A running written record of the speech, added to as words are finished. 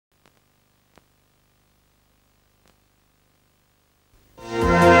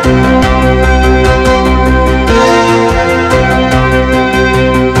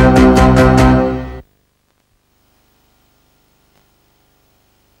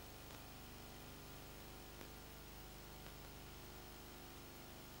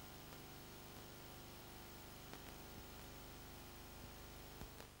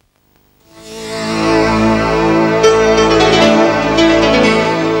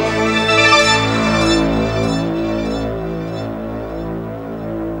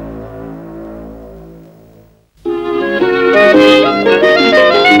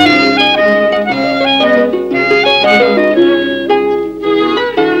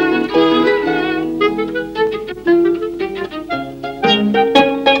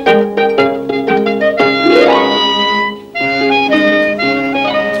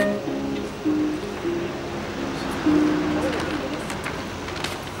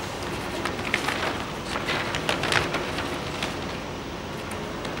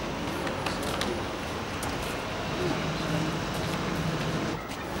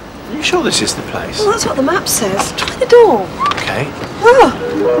you sure this is the place? Well, that's what the map says. Try the door. Okay. Ah.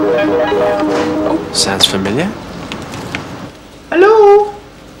 Sounds familiar. Hello?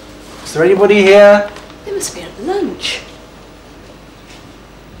 Is there anybody here? They must be at lunch.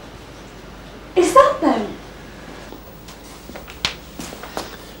 Is that them?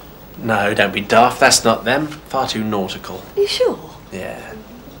 No, don't be daft. That's not them. Far too nautical. Are you sure? Yeah.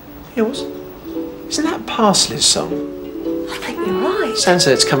 Yours? Isn't that Parsley's song? I think you're right. Sounds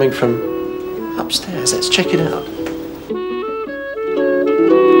like it's coming from upstairs. Let's check it out.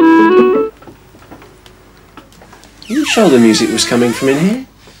 Are you sure the music was coming from in here?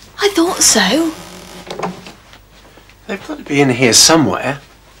 I thought so. They've got to be in here somewhere.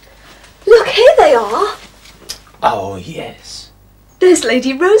 Look, here they are. Oh, yes. There's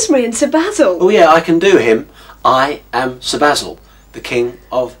Lady Rosemary and Sir Basil. Oh, yeah, I can do him. I am Sir Basil, the king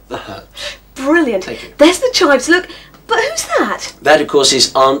of the herbs. Brilliant. Thank you. There's the chives, look. But who's that? That, of course,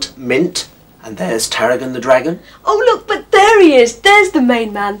 is Aunt Mint. And there's Tarragon the dragon. Oh, look, but there he is. There's the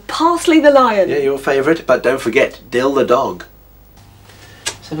main man, Parsley the lion. Yeah, your favourite. But don't forget, Dill the dog.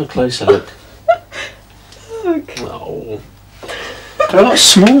 Let's have a closer look. Look. Oh. They're a lot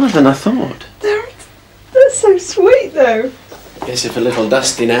smaller than I thought. They're so sweet, though. Guess if a little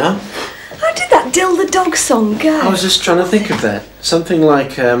dusty now. How did that Dill the dog song go? I was just trying to think of that. Something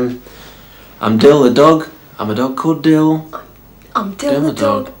like, I'm Dill the dog. I'm a dog called Dill. I'm Dill the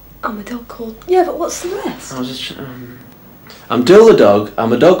dog. I'm a dog called... Yeah, but what's the rest? I was just... I'm Dill the dog.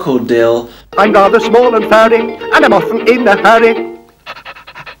 I'm a dog called Dill. I'm rather small and furry, and I'm often in a hurry.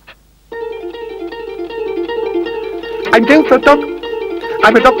 I'm Dill the dog.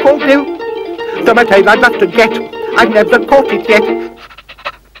 I'm a dog called Dill. So my tail I'd love to get. I've never caught it yet.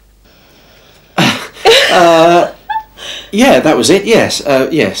 Yeah, that was it. Yes,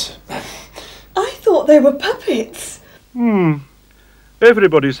 yes. I thought they were puppets.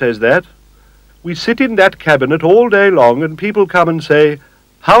 Everybody says that. We sit in that cabinet all day long and people come and say,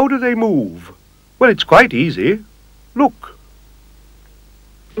 how do they move? Well, it's quite easy. Look.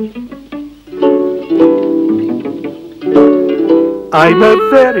 I'm a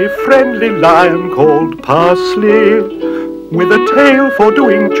very friendly lion called Parsley, with a tail for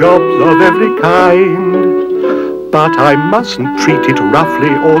doing jobs of every kind. But I mustn't treat it roughly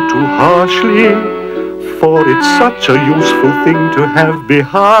or too harshly, for it's such a useful thing to have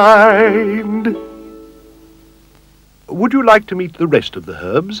behind. Would you like to meet the rest of the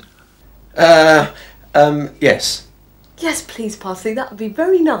herbs? Yes. Yes, please, Parsley. That would be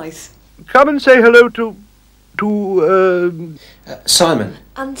very nice. Come and say hello to Simon.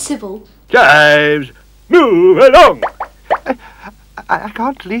 And Sybil. Chives, move along. I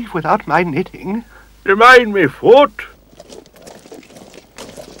can't leave without my knitting. Do you mind me foot?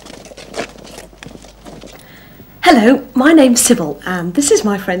 Hello, my name's Sybil, and this is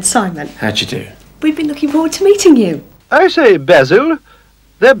my friend Simon. How'd you do? We've been looking forward to meeting you. I say, Basil,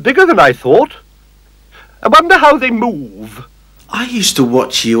 they're bigger than I thought. I wonder how they move. I used to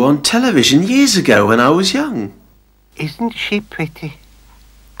watch you on television years ago when I was young. Isn't she pretty?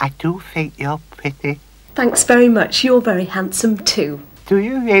 I do think you're pretty. Thanks very much. You're very handsome too. Do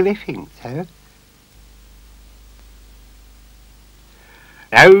you really think so?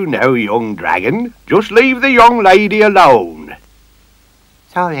 No, young dragon. Just leave the young lady alone.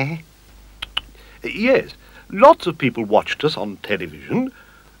 Sorry. Yes, lots of people watched us on television.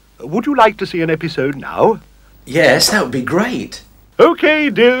 Would you like to see an episode now? Yes, that would be great. OK,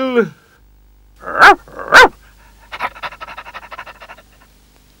 Dill.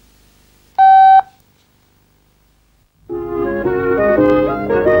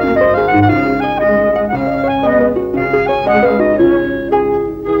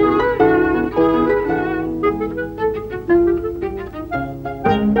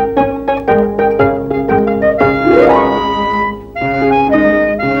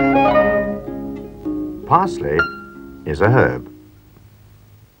 Parsley is a herb.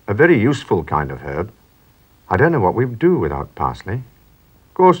 A very useful kind of herb. I don't know what we'd do without parsley.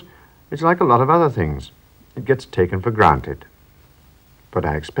 Of course, it's like a lot of other things. It gets taken for granted. But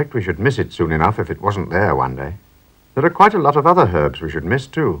I expect we should miss it soon enough if it wasn't there one day. There are quite a lot of other herbs we should miss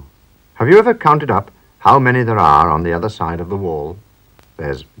too. Have you ever counted up how many there are on the other side of the wall?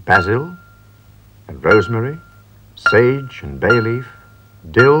 There's basil and rosemary, sage and bay leaf,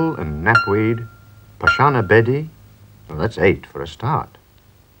 dill and knapweed, Pashana Bedi. Well, that's 8 for a start.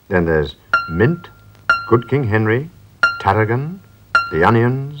 Then there's mint, good King Henry, tarragon, the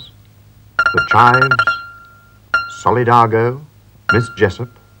onions, the chives, solidago, Miss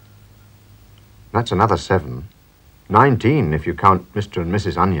Jessup. That's another 7. 19 if you count Mr. and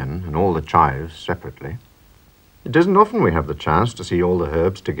Mrs. Onion and all the chives separately. It isn't often we have the chance to see all the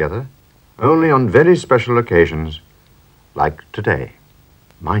herbs together. Only on very special occasions, like today.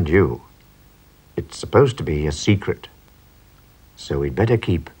 Mind you, it's supposed to be a secret, so we'd better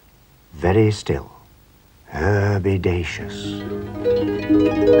keep very still. Herbidaceous.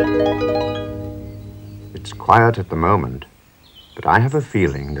 It's quiet at the moment, but I have a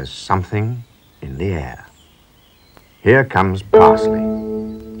feeling there's something in the air. Here comes Parsley.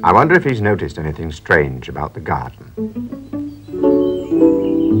 I wonder if he's noticed anything strange about the garden.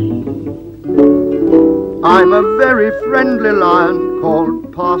 I'm a very friendly lion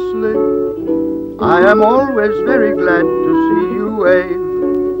called Parsley. I am always very glad to see you wave.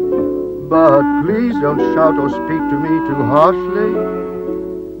 But please don't shout or speak to me too harshly,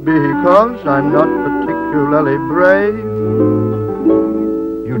 because I'm not particularly brave.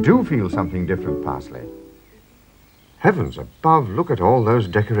 You do feel something different, Parsley. Heavens above, look at all those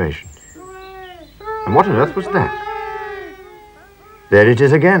decorations. And what on earth was that? There it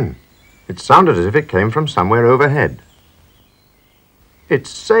is again. It sounded as if it came from somewhere overhead. It's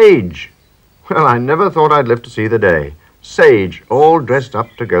Sage. Well, I never thought I'd live to see the day. Sage, all dressed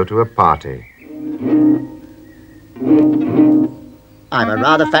up to go to a party. I'm a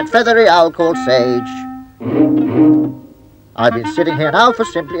rather fat, feathery owl called Sage. I've been sitting here now for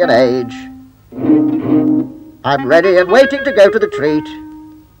simply an age. I'm ready and waiting to go to the treat,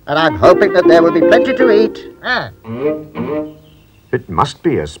 and I'm hoping that there will be plenty to eat. It must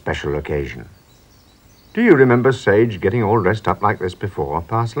be a special occasion. Do you remember Sage getting all dressed up like this before,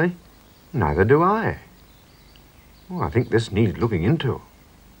 Parsley? Neither do I. Oh, I think this needs looking into.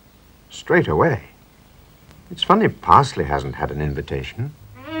 Straight away. It's funny Parsley hasn't had an invitation.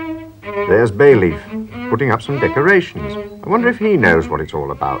 There's Bayleaf, putting up some decorations. I wonder if he knows what it's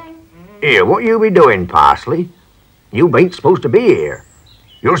all about. Here, what you be doing, Parsley? You ain't supposed to be here.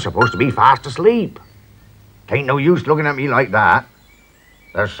 You're supposed to be fast asleep. 'Tain't no use looking at me like that.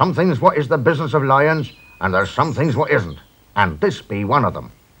 There's some things what is the business of lions, and there's some things what isn't. And this be one of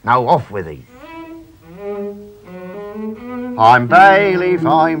them. Now off with thee. I'm Bayleaf,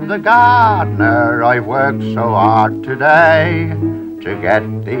 I'm the gardener. I've worked so hard today to get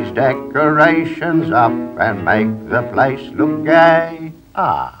these decorations up and make the place look gay.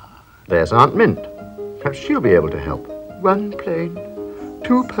 There's Aunt Mint. Perhaps she'll be able to help. One plain,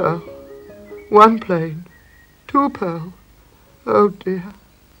 two pearl. One plain, two pearl. Oh dear,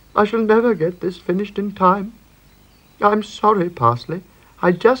 I shall never get this finished in time. I'm sorry, Parsley.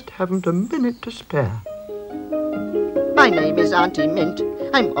 I just haven't a minute to spare. My name is Auntie Mint.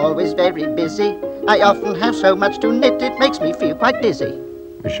 I'm always very busy. I often have so much to knit, it makes me feel quite dizzy.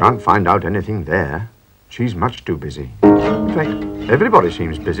 We shan't find out anything there. She's much too busy. In fact, everybody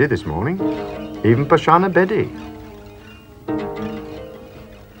seems busy this morning. Even Pashana Betty.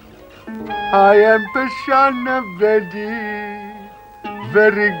 I am Pashana Betty,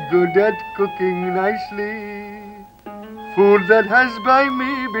 very good at cooking nicely. Food that has by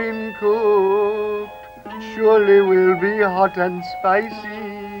me been cooked surely will be hot and spicy.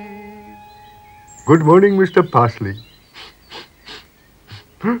 Good morning, Mr. Parsley.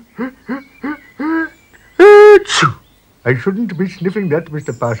 I shouldn't be sniffing that,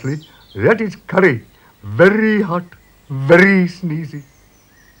 Mr. Parsley. That is curry. Very hot, very sneezy.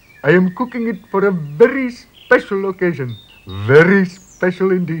 I am cooking it for a very special occasion. Very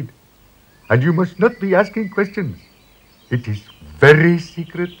special indeed. And you must not be asking questions. It is very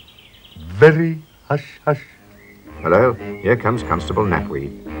secret, very hush-hush. Hello, here comes Constable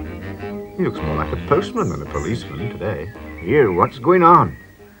Knapweed. He looks more like a postman than a policeman today. Here, what's going on?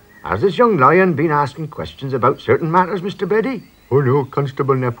 Has this young lion been asking questions about certain matters, Mr. Betty? Oh no,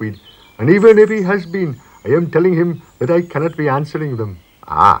 Constable Knapweed. And even if he has been, I am telling him that I cannot be answering them.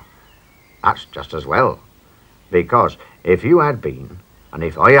 That's just as well. Because if you had been, and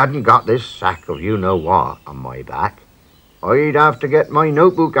if I hadn't got this sack of you-know-what on my back, I'd have to get my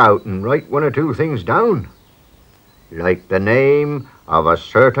notebook out and write one or two things down. Like the name of a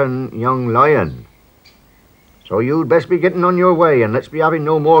certain young lion. So you'd best be getting on your way, and let's be having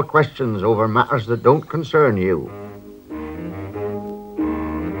no more questions over matters that don't concern you.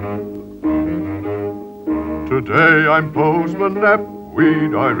 Today I'm Postman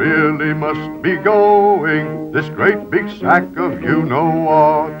Knapweed, I really must be going. This great big sack of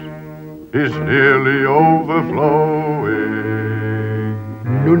you-know-what is nearly overflowing.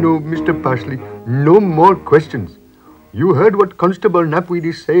 No, Mr. Parsley, no more questions. You heard what Constable Knapweed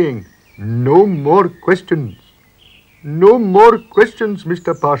is saying. No more questions. No more questions,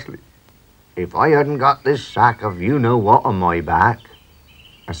 Mr. Parsley. If I hadn't got this sack of you-know-what on my back...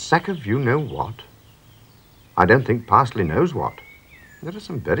 A sack of you-know-what? I don't think Parsley knows what. There are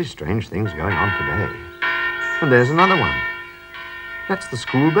some very strange things going on today. And there's another one. That's the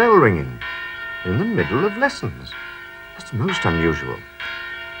school bell ringing in the middle of lessons. That's most unusual.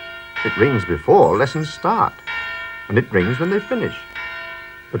 It rings before lessons start, and it rings when they finish.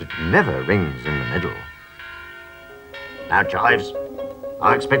 But it never rings in the middle. Now, Chives,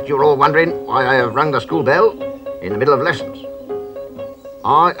 I expect you're all wondering why I have rung the school bell in the middle of lessons.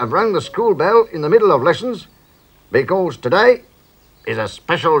 I have rung the school bell in the middle of lessons because today is a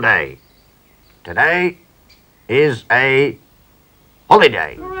special day. Today is a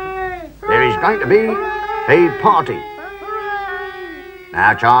holiday. There is going to be a party.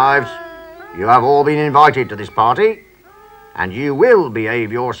 Now, Chives, you have all been invited to this party, and you will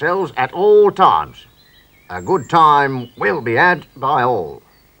behave yourselves at all times. A good time will be had by all.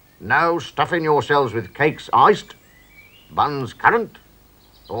 No stuffing yourselves with cakes iced, buns currant,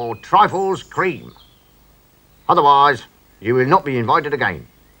 or trifles cream. Otherwise, you will not be invited again.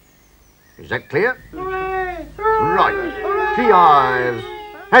 Is that clear? Right. Chives.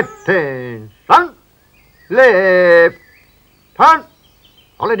 Attention. Left. Turn.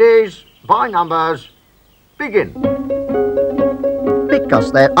 Holidays by numbers. Begin.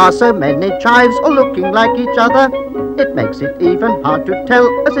 Because there are so many chives all looking like each other, it makes it even hard to tell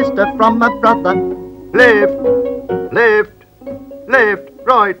a sister from a brother. Left. Left. Left.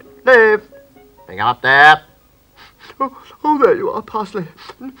 Right. Left. Pick up there. Oh, there you are, Parsley.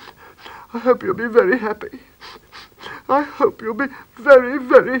 I hope you'll be very happy. I hope you'll be very,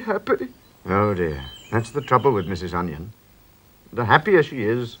 very happy. Oh dear, that's the trouble with Mrs. Onion. The happier she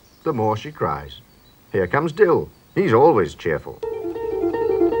is, the more she cries. Here comes Dill. He's always cheerful.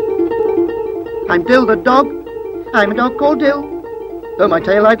 I'm Dill the dog. I'm a dog called Dill. Though my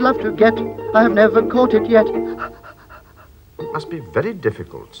tail I'd love to get, I have never caught it yet. It must be very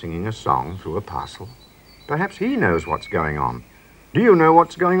difficult singing a song through a parcel. Perhaps he knows what's going on. Do you know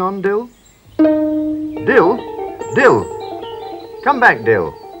what's going on, Dill? Dill? Dill! Come back,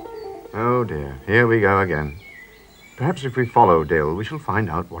 Dill. Oh dear, here we go again. Perhaps if we follow Dill, we shall find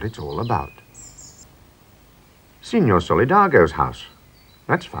out what it's all about. Signor Solidago's house.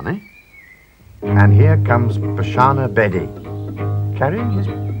 That's funny. And here comes Bashana Bedi, carrying his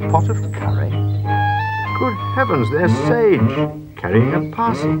pot of curry. Good heavens, there's Sage, carrying a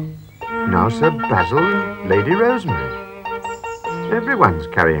parcel. Now Sir Basil and Lady Rosemary. Everyone's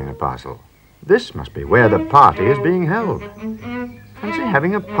carrying a parcel. This must be where the party is being held. Fancy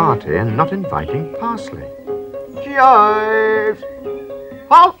having a party and not inviting Parsley. Chives.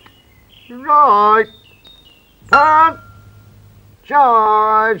 Halt. Right. Turn.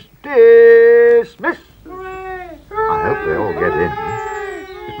 Chives. Dismiss. I hope they all get in.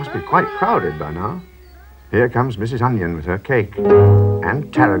 It must be quite crowded by now. Here comes Mrs. Onion with her cake.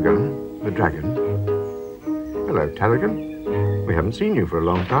 And Tarragon, the dragon. Hello, Tarragon. We haven't seen you for a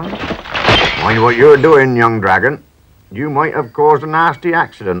long time. Mind what you're doing, young dragon. You might have caused a nasty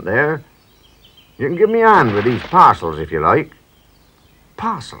accident there. You can give me a hand with these parcels if you like.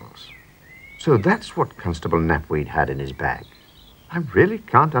 Parcels? So that's what Constable Knapweed had in his bag. I really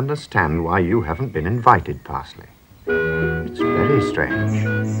can't understand why you haven't been invited, Parsley. It's very strange.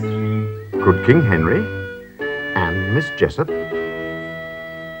 Could King Henry and Miss Jessup?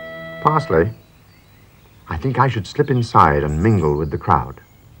 Parsley, I think I should slip inside and mingle with the crowd.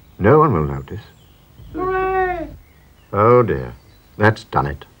 No one will notice. Hooray! Oh dear, that's done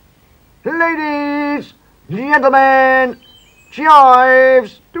it. Ladies, gentlemen,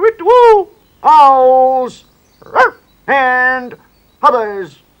 chives, do-it-woo, owls, and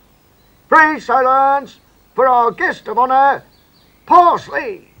others. Pray silence for our guest of honor,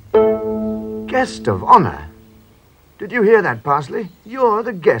 Parsley. Guest of honor? Did you hear that, Parsley? You're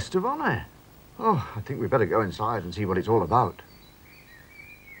the guest of honor. Oh, I think we'd better go inside and see what it's all about.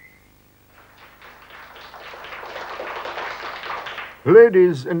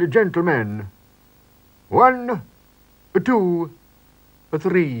 Ladies and gentlemen, 1, 2,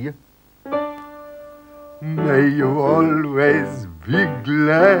 3. May you always be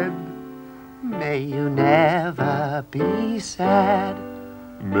glad. May you never be sad.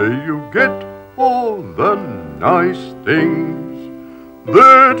 May you get all the nice things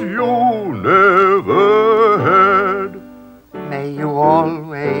that you never had. May you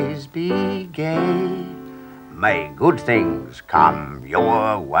always be gay. May good things come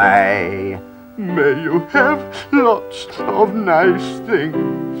your way. May you have lots of nice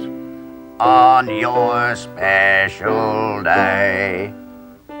things on your special day.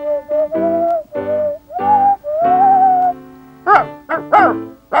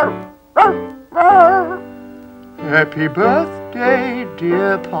 Happy birthday,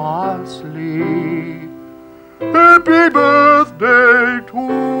 dear Parsley. Happy birthday to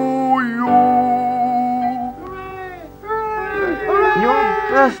you.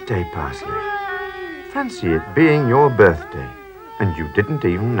 Birthday, Parsley. Fancy it being your birthday, and you didn't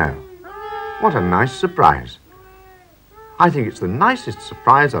even know. What a nice surprise. I think it's the nicest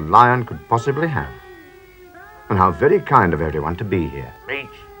surprise a lion could possibly have. And how very kind of everyone to be here. Speech,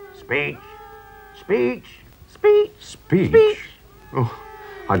 speech, speech, speech, Speech? Oh,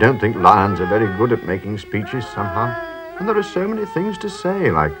 I don't think lions are very good at making speeches somehow. And there are so many things to say,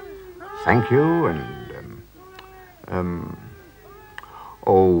 like thank you and,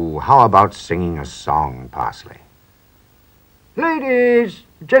 oh, how about singing a song, Parsley? Ladies,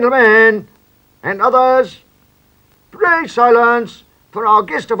 gentlemen, and others, pray silence for our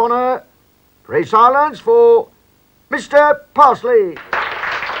guest of honour. Pray silence for Mr. Parsley.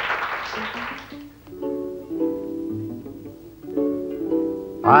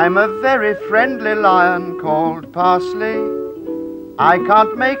 I'm a very friendly lion called Parsley. I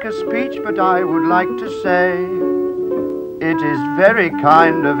can't make a speech, but I would like to say it is very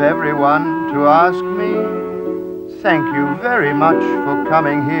kind of everyone to ask me. Thank you very much for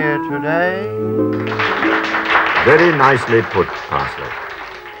coming here today. Very nicely put, Parsley.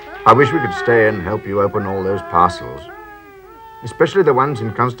 I wish we could stay and help you open all those parcels, especially the ones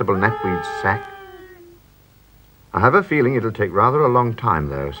in Constable Knapweed's sack. I have a feeling it'll take rather a long time,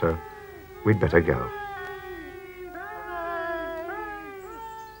 though, so we'd better go.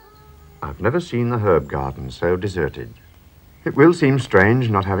 I've never seen the herb garden so deserted. It will seem strange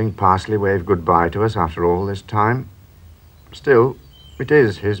not having Parsley wave goodbye to us after all this time. Still, it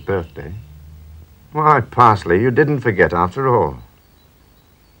is his birthday. Why, Parsley, you didn't forget after all.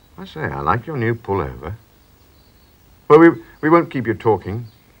 I say, I like your new pullover. Well, we won't keep you talking.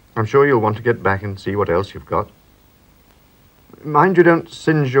 I'm sure you'll want to get back and see what else you've got. Mind you don't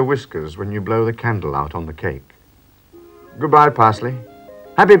singe your whiskers when you blow the candle out on the cake. Goodbye, Parsley.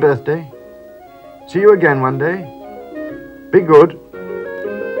 Happy birthday. See you again one day. Be good.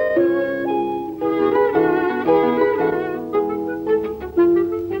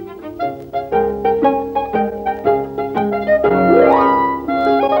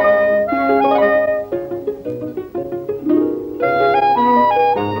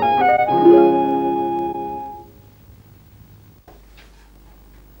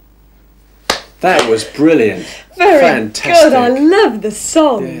 That was brilliant. Very Fantastic. good. I love the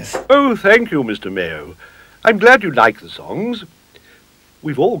songs. Yes. Oh, thank you, Mr. Mayo. I'm glad you like the songs.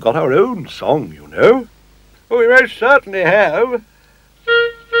 We've all got our own song, you know. Oh, we most certainly have.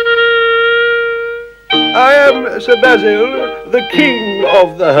 I am Sir Basil, the king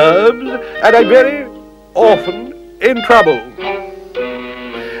of the herbs, and I'm very often in trouble.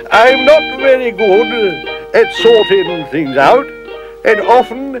 I'm not very good at sorting things out, and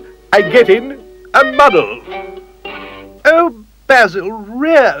often I get in a muddle. Oh, Basil,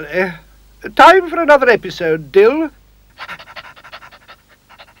 really? Time for another episode, Dill.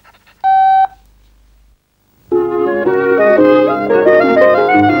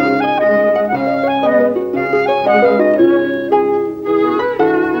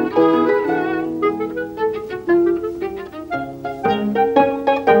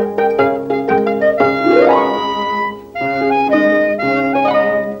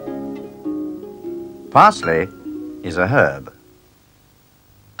 Parsley is a herb.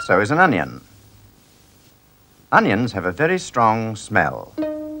 So is an onion. Onions have a very strong smell,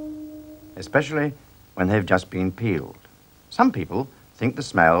 especially when they've just been peeled. Some people think the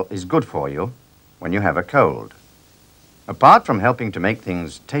smell is good for you when you have a cold. Apart from helping to make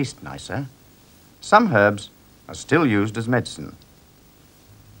things taste nicer, some herbs are still used as medicine.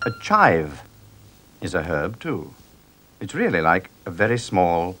 A chive is a herb too. It's really like a very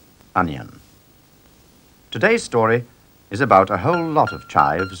small onion. Today's story is about a whole lot of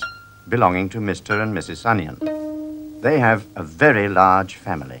chives belonging to Mr. and Mrs. Onion. They have a very large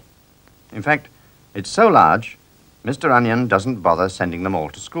family. In fact, it's so large, Mr. Onion doesn't bother sending them all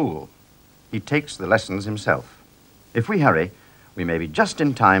to school. He takes the lessons himself. If we hurry, we may be just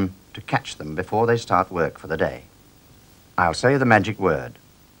in time to catch them before they start work for the day. I'll say the magic word.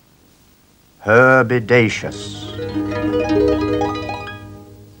 Herbidaceous.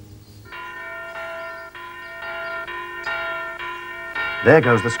 There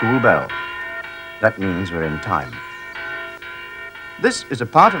goes the school bell. That means we're in time. This is a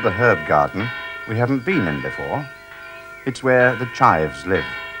part of the herb garden we haven't been in before. It's where the chives live.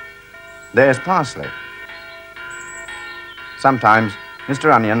 There's Parsley. Sometimes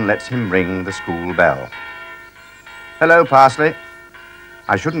Mr. Onion lets him ring the school bell. Hello, Parsley.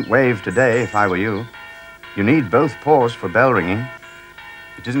 I shouldn't wave today if I were you. You need both paws for bell ringing.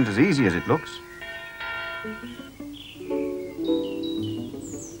 It isn't as easy as it looks.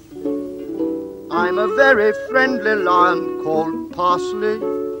 I'm a very friendly lion called called Parsley.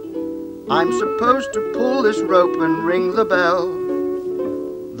 I'm supposed to pull this rope and ring the bell.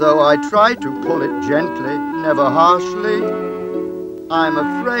 Though I try to pull it gently, never harshly, I'm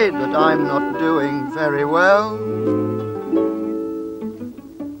afraid that I'm not doing very well.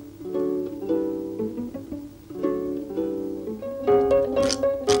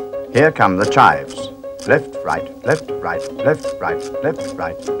 Here come the chives. Left, right, left, right, left, right, left,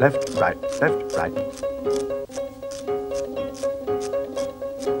 right, left, right, left, right.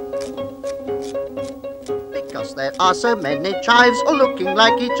 Because there are so many chives all looking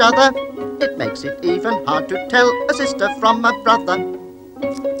like each other, it makes it even hard to tell a sister from a brother.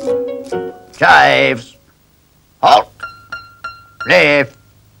 Chives. Halt. Left.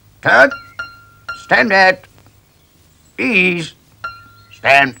 Turn. Stand at. Ease.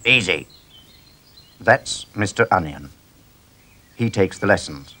 Stand easy. That's Mr. Onion. He takes the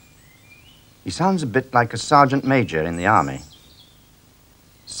lessons. He sounds a bit like a sergeant major in the army.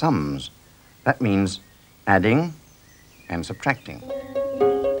 Sums. That means adding and subtracting.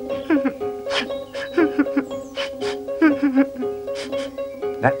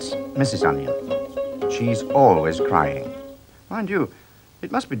 That's Mrs. Onion. She's always crying. Mind you,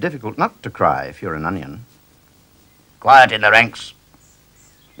 it must be difficult not to cry if you're an onion. Quiet in the ranks.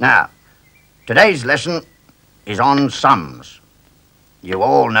 Now, today's lesson is on sums. You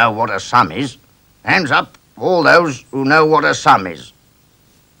all know what a sum is. Hands up, all those who know what a sum is.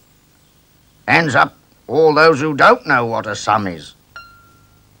 Hands up, all those who don't know what a sum is.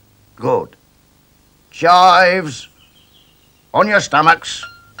 Good. Chives. On your stomachs.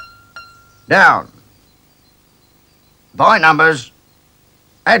 Down. By numbers.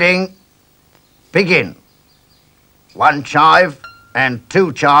 Adding. Begin. 1 chive and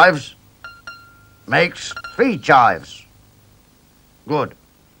 2 chives makes 3 chives. Good.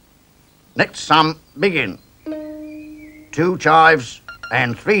 Next sum, begin. 2 chives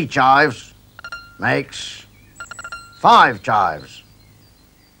and 3 chives makes 5 chives.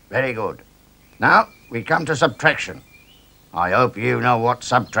 Very good. Now we come to subtraction. I hope you know what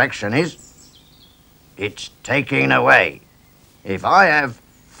subtraction is. It's taking away. If I have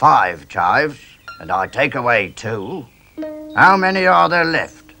 5 chives and I take away 2, how many are there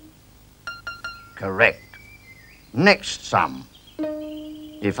left? Correct. Next sum.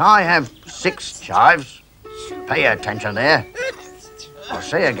 If I have 6 chives, pay attention there. I'll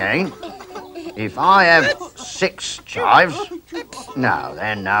say again. If I have 6 chives, now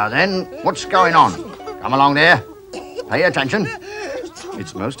then, what's going on? Come along there. Pay attention.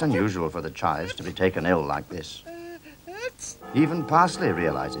 It's most unusual for the chives to be taken ill like this. Even Parsley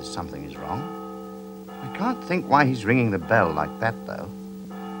realizes something is wrong. I can't think why he's ringing the bell like that, though.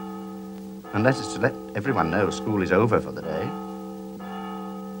 Unless it's to let everyone know school is over for the day.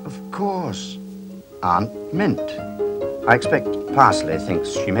 Of course, Aunt Mint. I expect Parsley thinks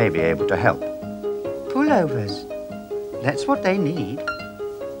she may be able to help. Pullovers. That's what they need.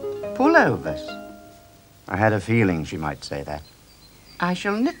 Pullovers. I had a feeling she might say that. I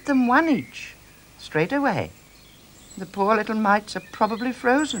shall knit them 1 each, straight away. The poor little mites are probably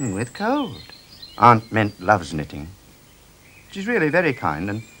frozen with cold. Aunt Mint loves knitting. She's really very kind,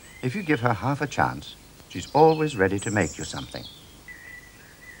 and if you give her half a chance, she's always ready to make you something.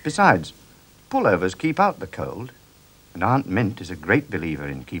 Besides, pullovers keep out the cold, and Aunt Mint is a great believer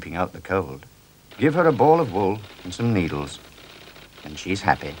in keeping out the cold. Give her a ball of wool and some needles, and she's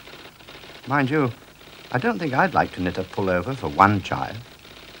happy. Mind you, I don't think I'd like to knit a pullover for 1 child,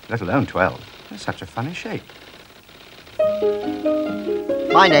 let alone 12. They're such a funny shape.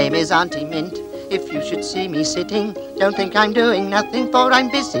 My name is Auntie Mint. If you should see me sitting, don't think I'm doing nothing, for I'm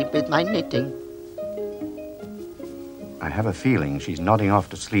busy with my knitting. I have a feeling she's nodding off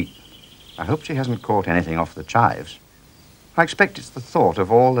to sleep. I hope she hasn't caught anything off the chives. I expect it's the thought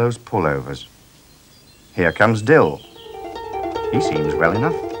of all those pullovers. Here comes Dill. He seems well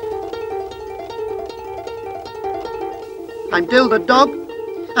enough. I'm Dill the dog.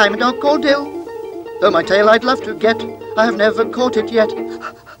 I'm a dog called Dill. Though my tail I'd love to get, I have never caught it yet.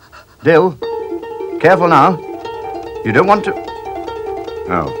 Dill, careful now. You don't want to...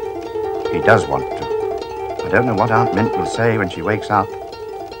 Oh, he does want to. I don't know what Aunt Mint will say when she wakes up.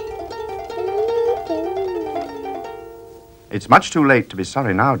 It's much too late to be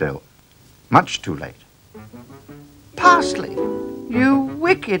sorry now, Dill. Much too late. Parsley, you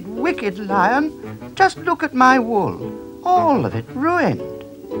wicked, wicked lion. Just look at my wool. All of it ruined.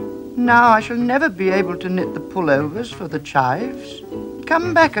 Now I shall never be able to knit the pullovers for the chives.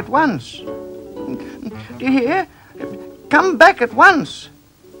 Come back at once. Do you hear? Come back at once.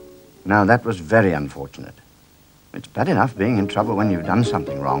 Now, that was very unfortunate. It's bad enough being in trouble when you've done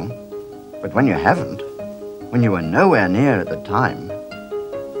something wrong. But when you haven't, when you were nowhere near at the time.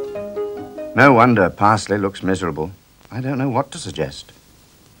 No wonder Parsley looks miserable. I don't know what to suggest.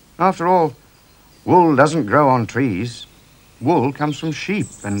 After all, wool doesn't grow on trees. Wool comes from sheep,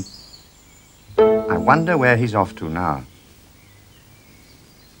 and I wonder where he's off to now.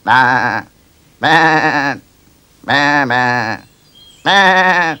 Bah, bah, bah, bah,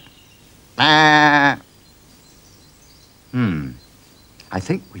 bah, bah. I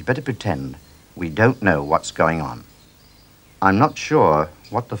think we'd better pretend we don't know what's going on. I'm not sure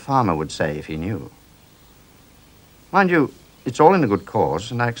what the farmer would say if he knew. Mind you, it's all in a good cause,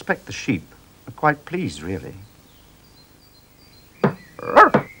 and I expect the sheep are quite pleased, really.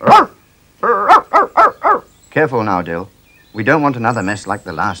 Careful now, Dill. We don't want another mess like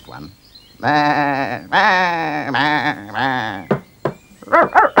the last one.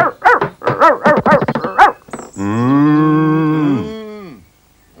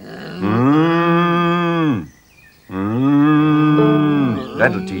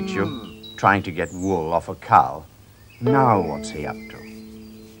 That'll teach you, trying to get wool off a cow. Now what's he up to?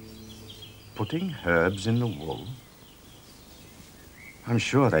 Putting herbs in the wool? I'm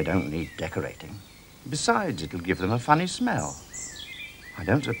sure they don't need decorating. Besides, it'll give them a funny smell. I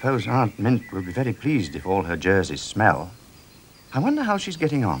don't suppose Aunt Mint will be very pleased if all her jerseys smell. I wonder how she's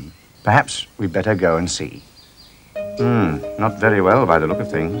getting on. Perhaps we'd better go and see. Not very well by the look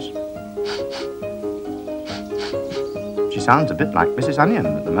of things. She sounds a bit like Mrs. Onion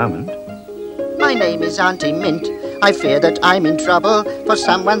at the moment. My name is Auntie Mint. I fear that I'm in trouble, for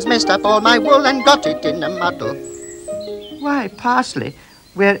someone's messed up all my wool and got it in a muddle. Why, Parsley,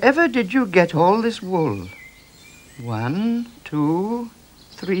 wherever did you get all this wool? 1, 2,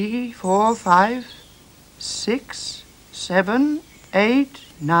 3, 4, 5, 6, 7, 8,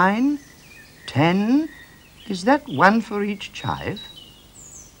 9, 10. Is that one for each chive?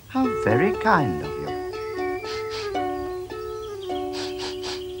 How very kind of you.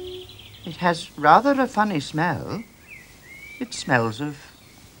 It has rather a funny smell. It smells of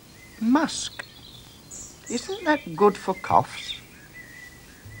musk. Isn't that good for coughs?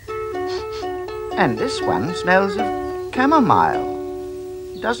 And this one smells of chamomile.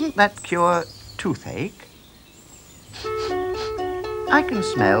 Doesn't that cure toothache? I can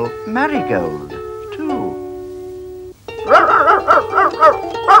smell marigold, too.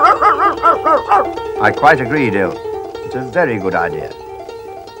 I quite agree, Dill. It's a very good idea.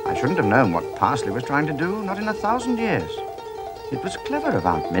 I shouldn't have known what Parsley was trying to do, not in 1,000 years. It was clever of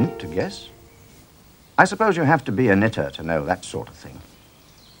Aunt Mint to guess. I suppose you have to be a knitter to know that sort of thing.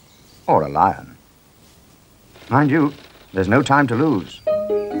 Or a lion. Mind you, there's no time to lose.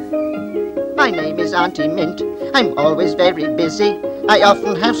 My name is Auntie Mint. I'm always very busy. I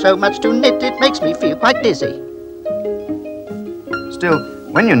often have so much to knit, it makes me feel quite dizzy. Still,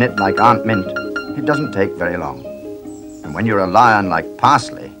 when you knit like Aunt Mint, it doesn't take very long. And when you're a lion like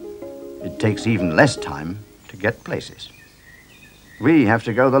Parsley, it takes even less time to get places. We have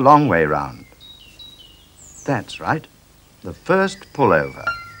to go the long way round. That's right, the first pullover.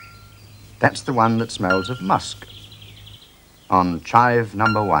 That's the one that smells of musk. On chive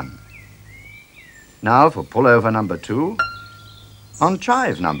number 1. Now for pullover number 2, on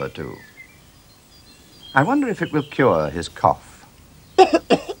chive number 2. I wonder if it will cure his cough.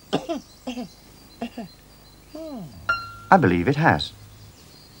 I believe it has.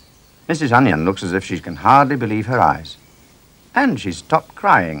 Mrs. Onion looks as if she can hardly believe her eyes. And she's stopped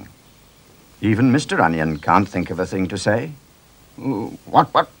crying. Even Mr. Onion can't think of a thing to say. What?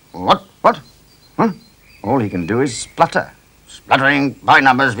 Huh? All he can do is splutter. Spluttering by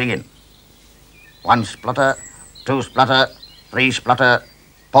numbers begin. 1 splutter, 2 splutter, 3 splutter,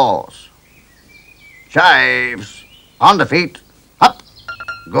 pause. Chives, on the feet, up.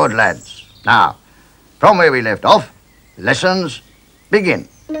 Good lads. Now, from where we left off, lessons begin.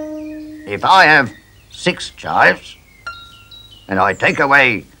 If I have 6 chives, and I take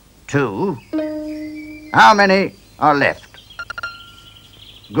away 2, how many are left?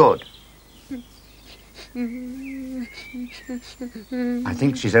 Good. I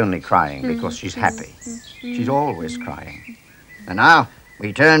think she's only crying because she's happy. She's always crying. And now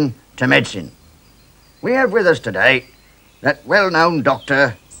we turn to medicine. We have with us today that well-known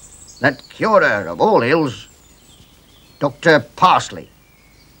doctor, that curer of all ills, Dr. Parsley,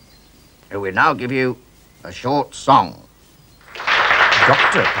 who will now give you a short song.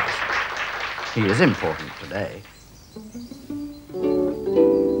 Dr. Parsley. He is important today.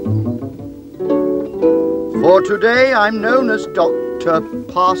 For today I'm known as Dr.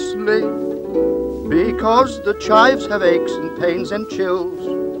 Parsley, because the chives have aches and pains and chills.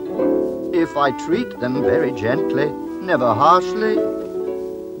 If I treat them very gently, never harshly,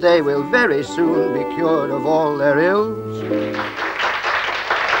 they will very soon be cured of all their ills.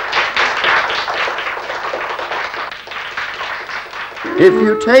 If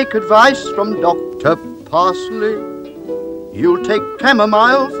you take advice from Dr. Parsley, you'll take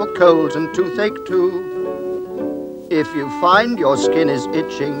chamomile for colds and toothache too. If you find your skin is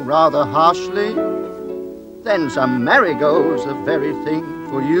itching rather harshly, then some marigold's the very thing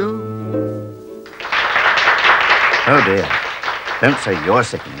for you. Oh dear. Don't say you're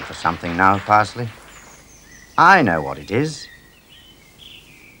sickening for something now, Parsley. I know what it is.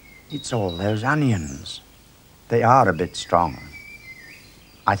 It's all those onions. They are a bit strong.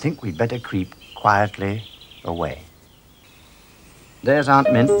 I think we'd better creep quietly away. There's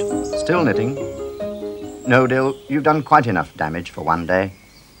Aunt Mint, still knitting. No, Dill, you've done quite enough damage for one day.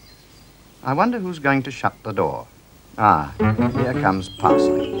 I wonder who's going to shut the door. Ah, here comes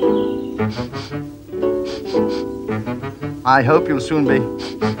Parsley. I hope you'll soon be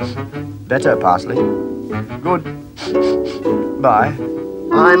better, Parsley. Good. Bye.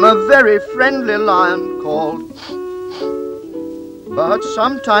 I'm a very friendly lion called, but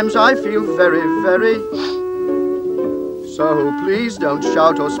sometimes I feel very, very. So please don't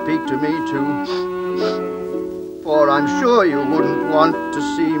shout or speak to me too, for I'm sure you wouldn't want to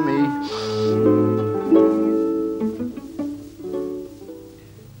see me.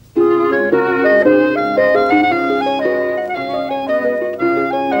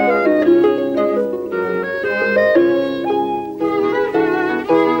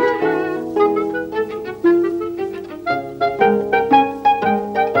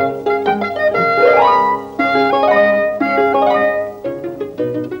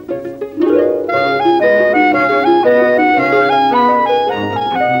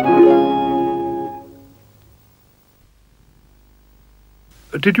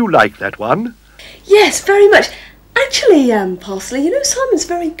 Did you like that one? Yes, very much. Actually, Parsley, you know Simon's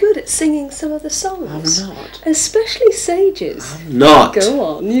very good at singing some of the songs. I'm not. Especially Sage's. I'm not. Go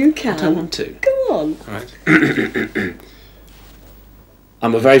on, you can. I don't want to. Go on. All right.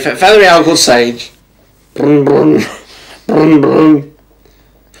 I'm a very feathery owl called Sage. Brum, brum, brum, brum.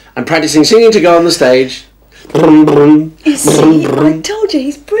 I'm practicing singing to go on the stage. Brum, brum, You see, I told you,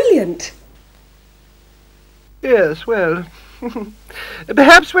 he's brilliant. Yes, well,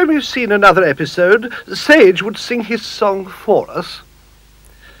 perhaps when we've seen another episode, Sage would sing his song for us.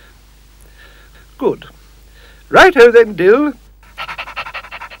 Good. Righto then, Dill.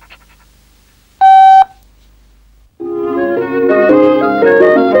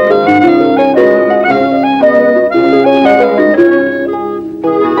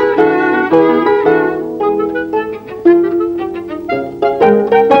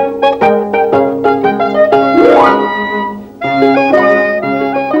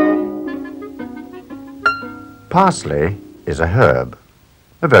 Parsley is a herb,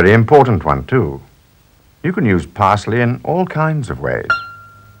 a very important one too. You can use parsley in all kinds of ways.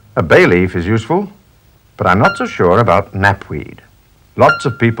 A bay leaf is useful, but I'm not so sure about knapweed. Lots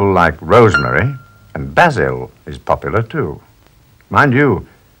of people like rosemary, and basil is popular too. Mind you,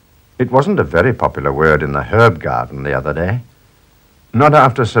 it wasn't a very popular word in the herb garden the other day. Not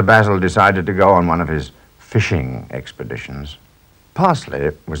after Sir Basil decided to go on one of his fishing expeditions.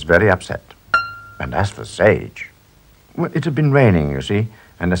 Parsley was very upset. And as for Sage, well, it had been raining, you see,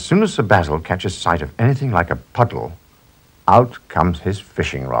 and as soon as Sir Basil catches sight of anything like a puddle, out comes his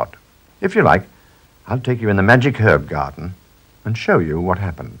fishing rod. If you like, I'll take you in the magic herb garden and show you what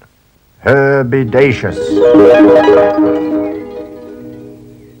happened. Herbidaceous.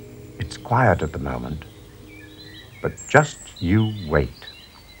 It's quiet at the moment, but just you wait.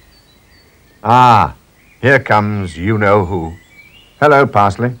 Ah, here comes you-know-who. Hello,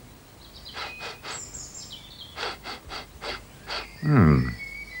 Parsley.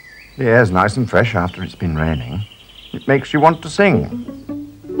 The air's nice and fresh after it's been raining. It makes you want to sing.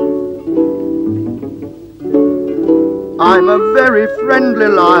 I'm a very friendly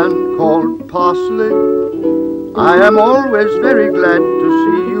lion called Parsley. I am always very glad to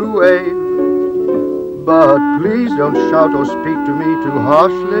see you wave. But please don't shout or speak to me too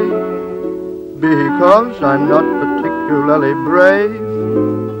harshly, because I'm not particularly brave.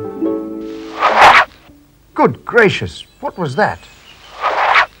 Good gracious, what was that?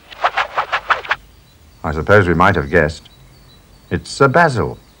 I suppose we might have guessed. It's Sir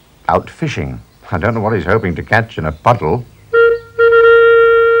Basil, out fishing. I don't know what he's hoping to catch in a puddle.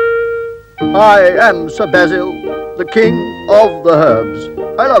 I am Sir Basil, the king of the herbs.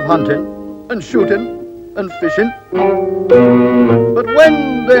 I love hunting and shooting and fishing. But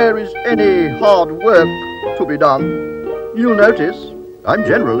when there is any hard work to be done, you'll notice I'm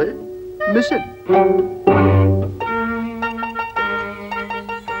generally missing.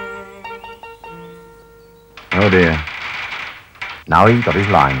 dear. Now he's got his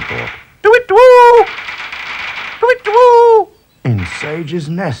line caught. Do-it-woo! Do-it-woo! In Sage's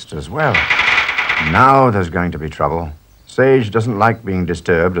nest as well. Now there's going to be trouble. Sage doesn't like being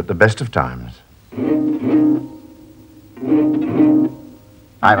disturbed at the best of times.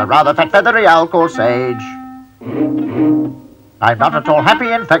 I'm a rather fat feathery owl called Sage. I'm not at all happy,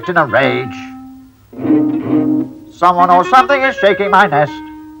 in fact in a rage. Someone or something is shaking my nest.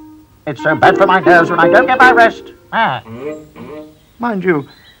 It's so bad for my nerves when I don't get my rest. Mind you,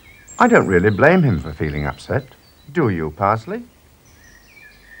 I don't really blame him for feeling upset. Do you, Parsley?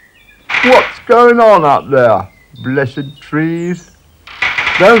 What's going on up there, blessed trees?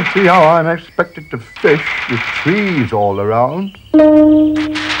 Don't see how I'm expected to fish with trees all around. I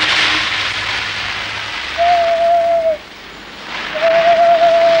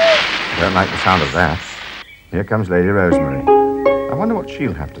don't like the sound of that. Here comes Lady Rosemary. I wonder what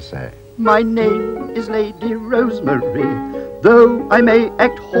she'll have to say. My name is Lady Rosemary, though I may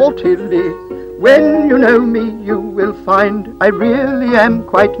act haughtily. When you know me, you will find I really am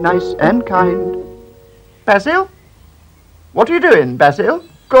quite nice and kind. Basil? What are you doing, Basil?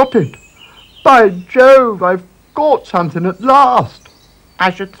 Got it. By Jove, I've caught something at last.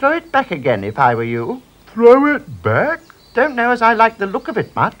 I should throw it back again if I were you. Throw it back? Don't know as I like the look of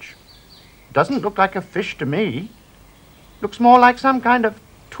it much. Doesn't look like a fish to me. Looks more like some kind of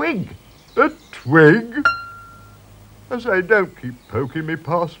twig. A twig? I say, don't keep poking me,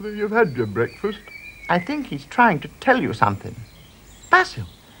 Parsley. You've had your breakfast. I think he's trying to tell you something. Basil!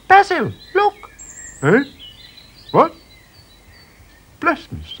 Basil! Look! Eh? What?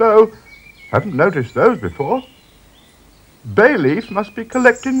 Bless me so. Haven't noticed those before. Bay leaf must be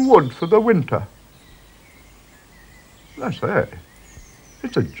collecting wood for the winter. I say,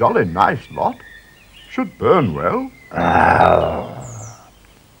 it's a jolly nice lot. Should burn well.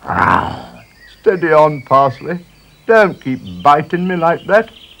 Steady on, Parsley. Don't keep biting me like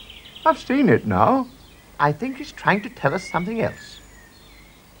that. I've seen it now. I think he's trying to tell us something else.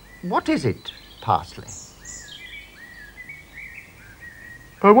 What is it, Parsley?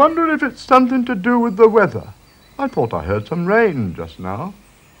 I wonder if it's something to do with the weather. I thought I heard some rain just now.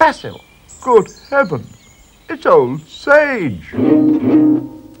 Basil! Good heavens! It's old Sage!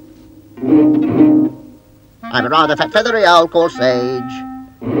 I'm a rather fat feathery owl called Sage.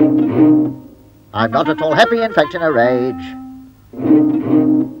 I'm not at all happy, in fact in a rage.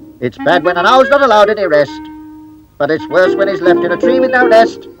 It's bad when an owl's not allowed any rest, but it's worse when he's left in a tree with no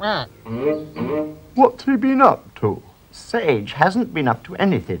nest. What's he been up to? Sage hasn't been up to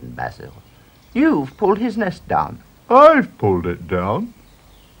anything, Basil. You've pulled his nest down. I've pulled it down.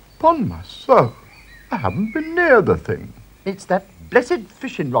 Upon my soul, I haven't been near the thing. It's that blessed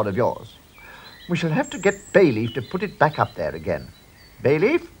fishing rod of yours. We shall have to get Bayleaf to put it back up there again.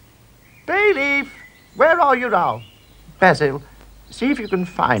 Bayleaf? Bayleaf! Where are you now? Basil, see if you can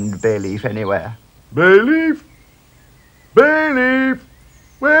find Bayleaf anywhere. Bayleaf? Bayleaf!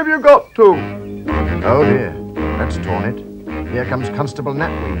 Where have you got to? Oh dear, that's torn it. Here comes Constable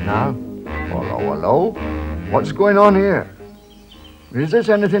Knapweed now. Hello, hello. What's going on here? Is this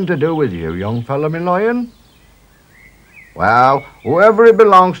anything to do with you, young fella, me lion? Well, whoever it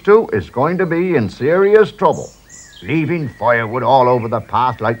belongs to is going to be in serious trouble. Leaving firewood all over the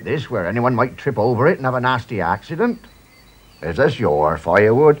path like this where anyone might trip over it and have a nasty accident. Is this your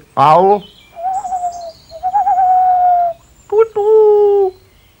firewood, owl?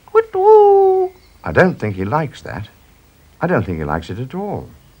 I don't think he likes that. I don't think he likes it at all.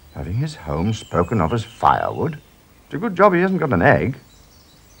 Having his home spoken of as firewood. It's a good job he hasn't got an egg.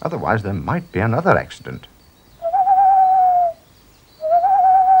 Otherwise there might be another accident.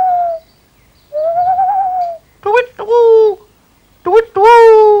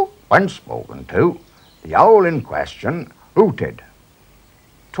 When spoken to, the owl in question hooted.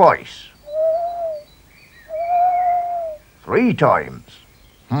 Twice. 3 times.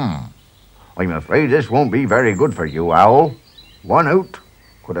 I'm afraid this won't be very good for you, owl. 1 hoot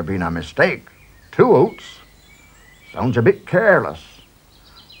could have been a mistake. 2 hoots sounds a bit careless.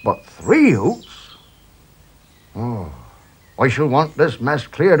 But 3 hoots? Oh, I shall want this mess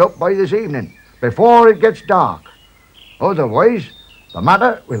cleared up by this evening, before it gets dark. Otherwise, the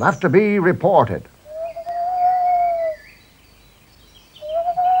matter will have to be reported.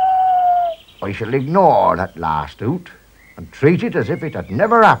 I shall ignore that last hoot and treat it as if it had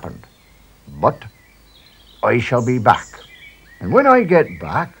never happened. But I shall be back. And when I get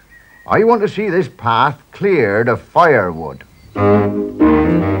back, I want to see this path cleared of firewood.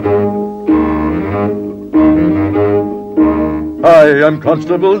 I am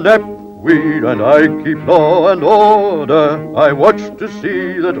Constable Knapweed, and I keep law and order. I watch to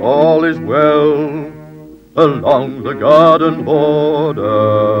see that all is well. along the garden border.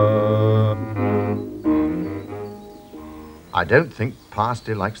 I don't think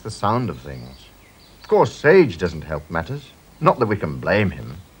Parsley likes the sound of things. Of course, Sage doesn't help matters. Not that we can blame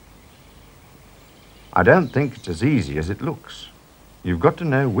him. I don't think it's as easy as it looks. You've got to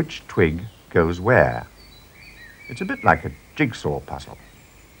know which twig goes where. It's a bit like a jigsaw puzzle,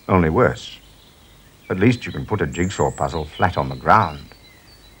 only worse. At least you can put a jigsaw puzzle flat on the ground.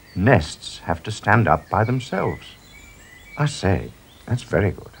 Nests have to stand up by themselves. I say, that's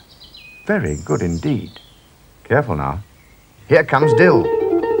very good. Very good indeed. Careful now. Here comes Dill.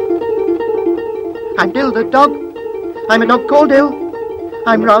 I'm Dill the dog. I'm a dog called Dill.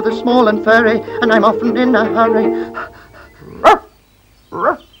 I'm rather small and furry, and I'm often in a hurry.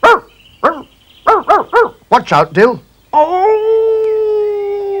 Watch out, Dill.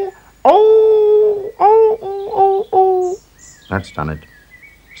 Oh, oh, oh, oh, oh. That's done it.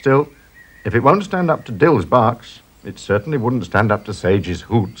 Still, if it won't stand up to Dill's barks, it certainly wouldn't stand up to Sage's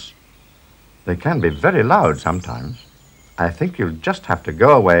hoots. They can be very loud sometimes. I think you'll just have to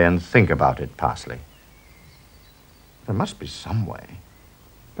go away and think about it, Parsley. There must be some way.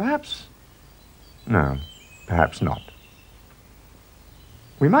 Perhaps... No, perhaps not.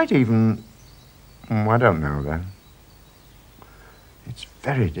 We might even... I don't know, then. It's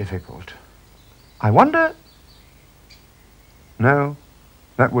very difficult. I wonder... No,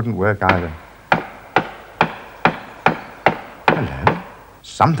 that wouldn't work either. Hello.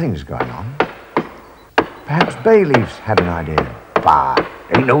 Something's going on. Perhaps Bayleaf's had an idea. Bah,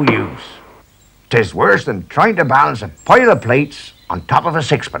 ain't no use. 'Tis worse than trying to balance a pile of plates on top of a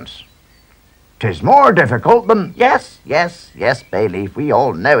sixpence. 'Tis more difficult than... Yes, Bayleaf, we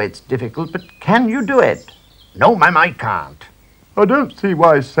all know it's difficult, but can you do it? No, ma'am, I can't. I don't see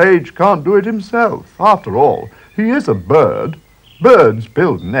why Sage can't do it himself. After all, he is a bird. Birds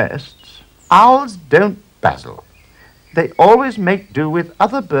build nests. Owls don't, Basil. They always make do with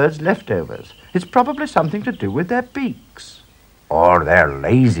other birds' leftovers. It's probably something to do with their beaks. Or their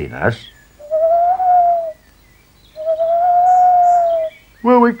laziness.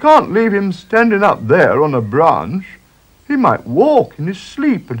 Well, we can't leave him standing up there on a branch. He might walk in his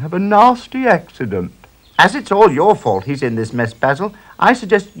sleep and have a nasty accident. As it's all your fault he's in this mess, Basil, I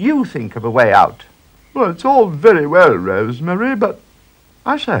suggest you think of a way out. Well, it's all very well, Rosemary, but...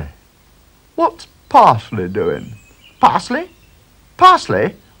 I say, what's Parsley doing? Parsley?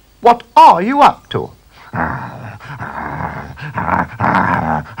 Parsley? What are you up to?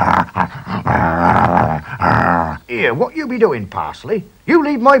 Here, what you be doing, Parsley? You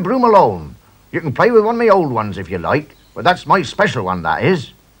leave my broom alone. You can play with one of my old ones if you like, but that's my special one, that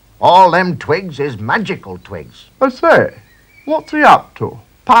is. All them twigs is magical twigs. I say, what's he up to?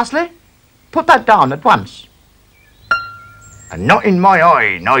 Parsley? Put that down at once. And not in my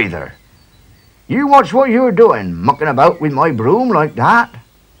eye, neither. You watch what you're doing, mucking about with my broom like that.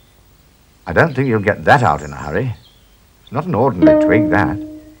 I don't think you'll get that out in a hurry. It's not an ordinary twig, that.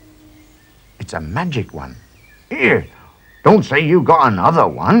 It's a magic one. Here, don't say you got another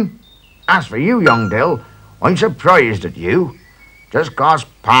one. As for you, young Dill, I'm surprised at you. Just 'cause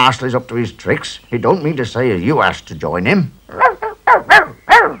Parsley's up to his tricks, it don't mean to say you has to join him.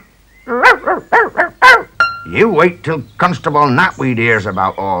 You wait till Constable Knapweed hears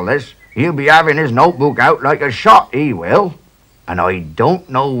about all this. He'll be having his notebook out like a shot, he will. And I don't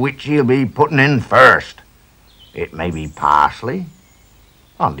know which he'll be putting in first. It may be Parsley.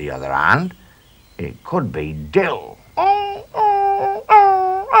 On the other hand, it could be Dill.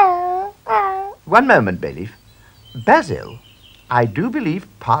 One moment, Bayleaf. Basil, I do believe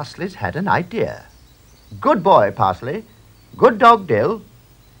Parsley's had an idea. Good boy, Parsley. Good dog, Dill.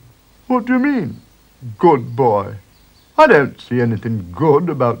 What do you mean, good boy? I don't see anything good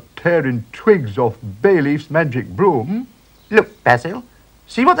about tearing twigs off Bayleaf's magic broom. Look, Basil,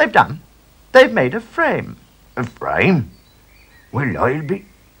 see what they've done? They've made a frame. A frame? Well, I'll be...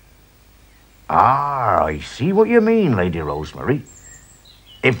 Ah, I see what you mean, Lady Rosemary.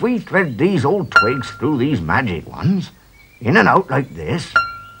 If we thread these old twigs through these magic ones, in and out like this,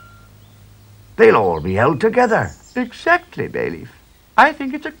 they'll all be held together. Exactly, Bayleaf. I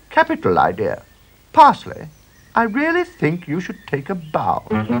think it's a capital idea. Parsley, I really think you should take a bow.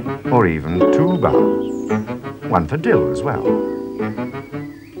 Or even 2 bows. One for Dill as well.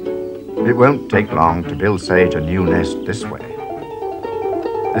 It won't take long to build Sage a new nest this way.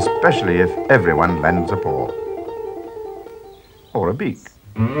 Especially if everyone lends a paw. Or a beak.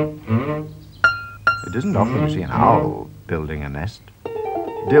 It isn't often you see an owl building a nest.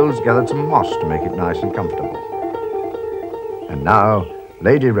 Dill's gathered some moss to make it nice and comfortable. And now,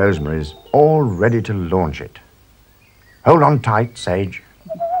 Lady Rosemary's all ready to launch it. Hold on tight, Sage.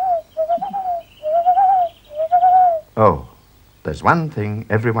 Oh, there's one thing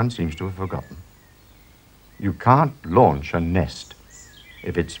everyone seems to have forgotten. You can't launch a nest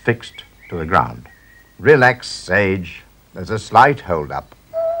if it's fixed to the ground. Relax, Sage. There's a slight hold-up.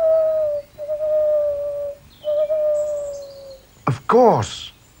 Of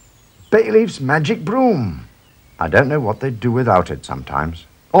course. Bayleaf's magic broom. I don't know what they'd do without it sometimes.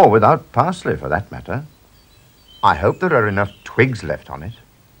 Or without Parsley, for that matter. I hope there are enough twigs left on it.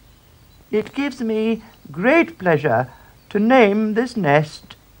 It gives me great pleasure to name this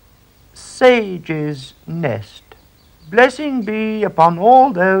nest Sage's Nest. Blessing be upon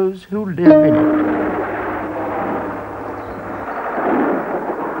all those who live in it.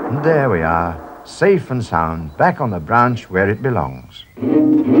 And there we are, safe and sound, back on the branch where it belongs.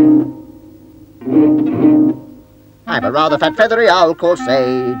 I'm a rather fat feathery owl called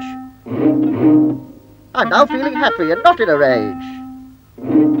Sage. I'm now feeling happy and not in a rage.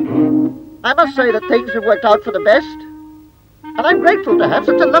 I must say that things have worked out for the best, and I'm grateful to have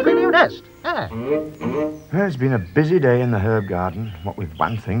such a lovely new nest. Well, it's been a busy day in the herb garden, what with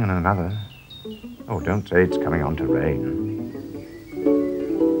one thing and another. Oh, don't say it's coming on to rain.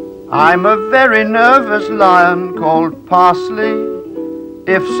 I'm a very nervous lion called Parsley.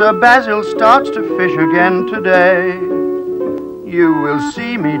 If Sir Basil starts to fish again today, you will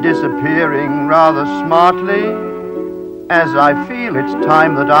see me disappearing rather smartly, as I feel it's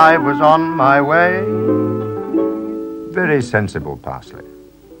time that I was on my way. Very sensible, Parsley.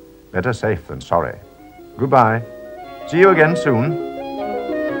 Better safe than sorry. Goodbye. See you again soon.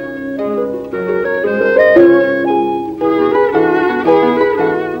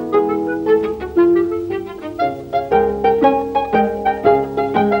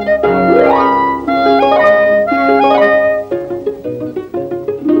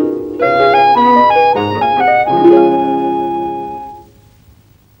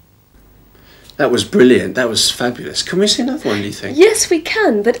 That was brilliant. That was fabulous. Can we see another one, do you think? Yes, we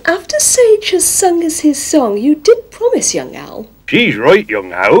can, but after Sage has sung us his song, you did promise, young owl. She's right,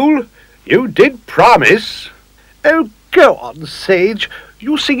 young owl. You did promise. Oh, go on, Sage.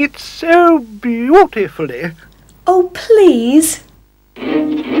 You sing it so beautifully. Oh, please.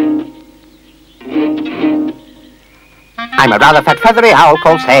 I'm a rather fat feathery owl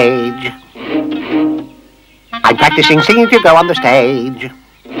called Sage. I'm practicing singing to go on the stage.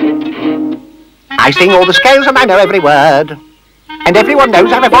 I sing all the scales and I know every word. And everyone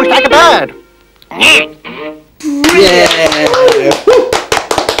knows I have a voice like a bird.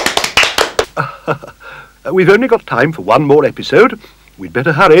 Yeah! We've only got time for one more episode. We'd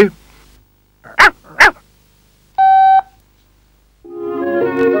better hurry.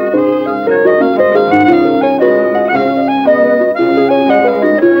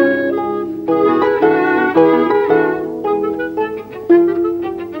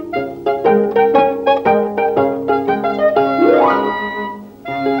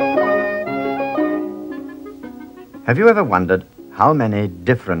 Have you ever wondered how many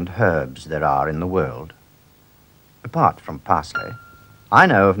different herbs there are in the world? Apart from parsley, I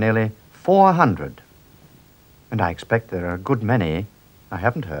know of nearly 400. And I expect there are a good many I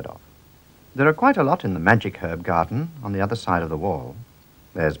haven't heard of. There are quite a lot in the magic herb garden on the other side of the wall.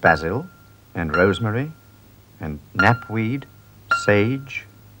 There's basil and rosemary and knapweed, sage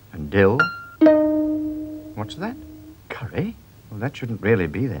and dill. What's that? Curry? Well, that shouldn't really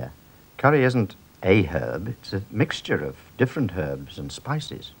be there. Curry isn't a herb, it's a mixture of different herbs and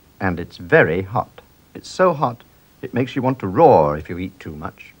spices. And it's very hot. It's so hot, it makes you want to roar if you eat too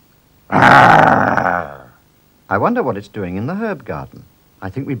much. I wonder what it's doing in the herb garden. I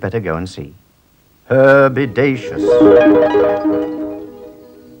think we'd better go and see. Herbidaceous.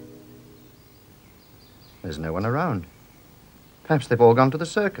 There's no one around. Perhaps they've all gone to the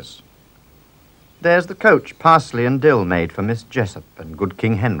circus. There's the coach Parsley and Dill made for Miss Jessup and good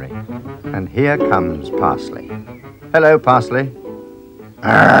King Henry. And here comes Parsley. Hello, Parsley.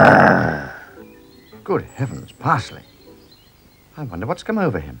 Good heavens, Parsley. I wonder what's come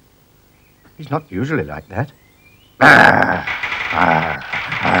over him. He's not usually like that.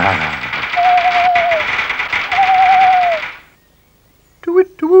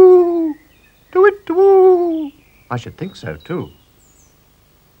 To-it-to-woo! To-it-to-woo! I should think so, too.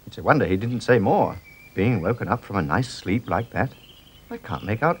 It's a wonder he didn't say more, being woken up from a nice sleep like that. I can't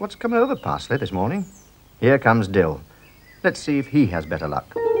make out what's come over Parsley this morning. Here comes Dill. Let's see if he has better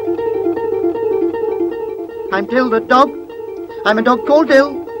luck. I'm Dill the dog. I'm a dog called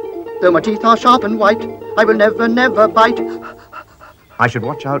Dill. Though my teeth are sharp and white, I will never, never bite. I should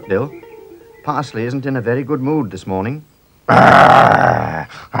watch out, Dill. Parsley isn't in a very good mood this morning.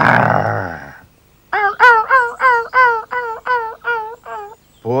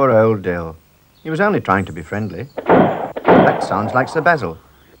 Poor old Dill. He was only trying to be friendly. That sounds like Sir Basil,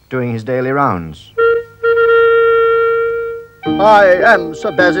 doing his daily rounds. I am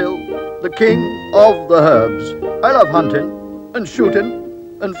Sir Basil, the king of the herbs. I love hunting and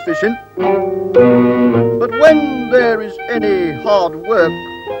shooting and fishing. But when there is any hard work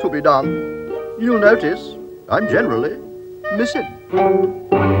to be done, you'll notice I'm generally missing.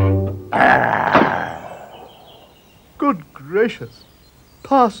 Good gracious,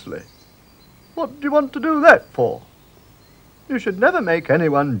 Parsley, what do you want to do that for? You should never make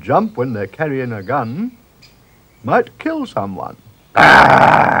anyone jump when they're carrying a gun. Might kill someone.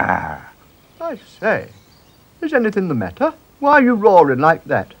 I say, is anything the matter? Why are you roaring like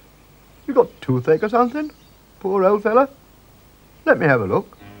that? You got toothache or something? Poor old fella. Let me have a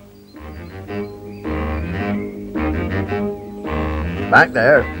look. Back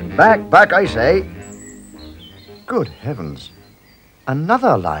there. Back, I say. Good heavens.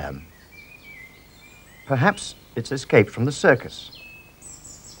 Another lion. Perhaps it's escaped from the circus.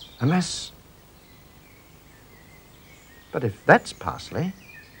 Unless... But if that's Parsley,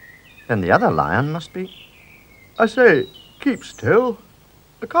 then the other lion must be... I say, keep still.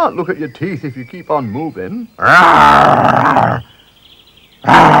 I can't look at your teeth if you keep on moving. Oh,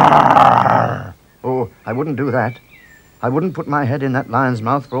 I wouldn't do that. I wouldn't put my head in that lion's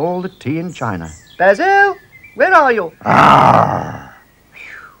mouth for all the tea in China. Basil, where are you?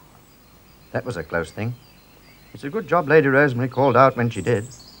 That was a close thing. It's a good job Lady Rosemary called out when she did.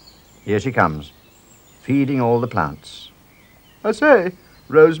 Here she comes, feeding all the plants. I say,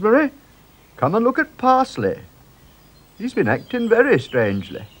 Rosemary, come and look at Parsley. He's been acting very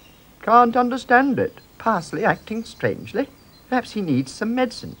strangely. Can't understand it. Parsley acting strangely? Perhaps he needs some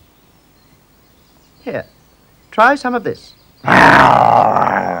medicine. Here, try some of this.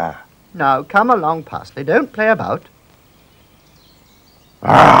 Now, come along, Parsley. Don't play about.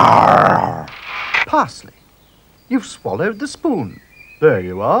 Parsley, you've swallowed the spoon. There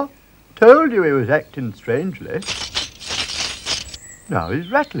you are. Told you he was acting strangely. Now he's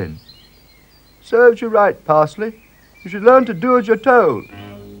rattling. Serves you right, Parsley. You should learn to do as you're told.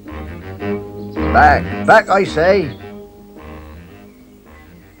 Back, I say.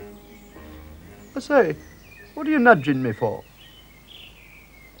 I say, what are you nudging me for?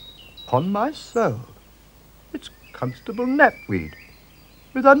 Upon my soul, it's Constable Knapweed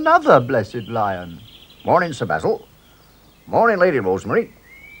with another blessed lion. Morning, Sir Basil. Morning, Lady Rosemary.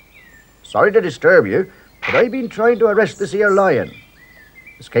 Sorry to disturb you, but I've been trying to arrest this here lion.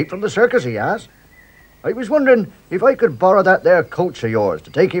 Escaped from the circus, he has. I was wondering if I could borrow that there coach of yours to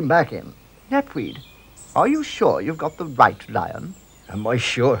take him back in. Knapweed, are you sure you've got the right lion? Am I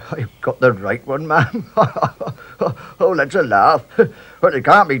sure I've got the right one, ma'am? Oh, let's a laugh. But it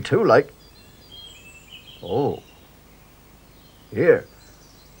can't be too like. Oh. Here.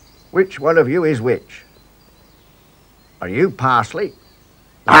 Which one of you is which? Are you Parsley?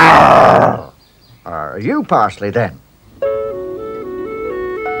 Are you Parsley, then?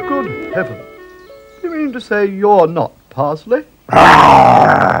 Good heavens. You mean to say you're not Parsley?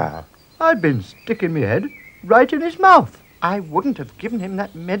 I've been sticking my head right in his mouth. I wouldn't have given him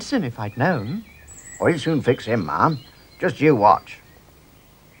that medicine if I'd known. I'll soon fix him, ma'am. Just you watch.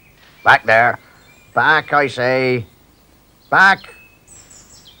 Back there. Back, I say. Back.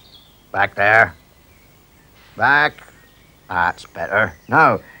 Back there. Back. That's better.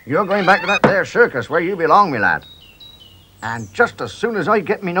 Now, you're going back to that there circus where you belong, me lad. And just as soon as I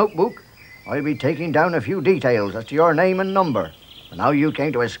get me notebook, I'll be taking down a few details as to your name and number, and how you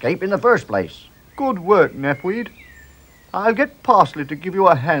came to escape in the first place. Good work, Knapweed. I'll get Parsley to give you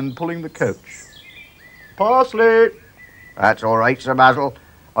a hand pulling the coach. Parsley! That's all right, Sir Basil.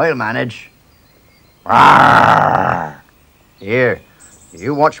 I'll manage. Here,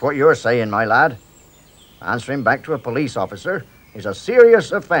 you watch what you're saying, my lad. Answering back to a police officer is a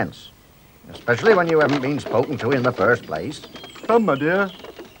serious offence, especially when you haven't been spoken to in the first place. Come, my dear.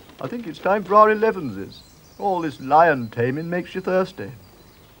 I think it's time for our 11s. All this lion taming makes you thirsty.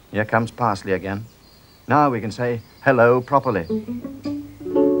 Here comes Parsley again. Now we can say hello properly.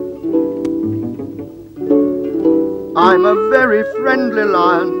 I'm a very friendly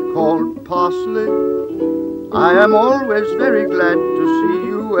lion called Parsley. I am always very glad to see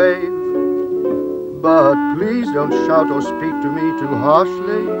you wave. But please don't shout or speak to me too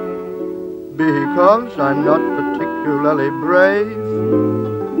harshly, because I'm not particularly brave.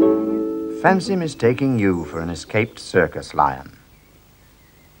 Fancy mistaking you for an escaped circus lion.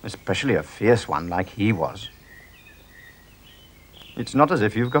 Especially a fierce one like he was. It's not as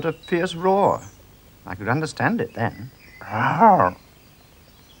if you've got a fierce roar. I could understand it then. Rawr.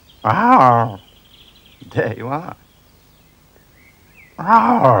 Rawr. There you are.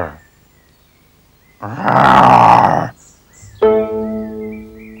 Rawr. Rawr.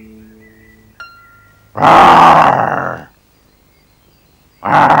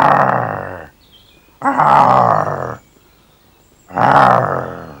 Arr! Arr!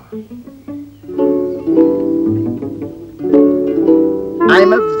 Arr!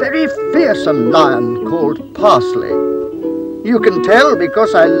 I'm a very fearsome lion called Parsley. You can tell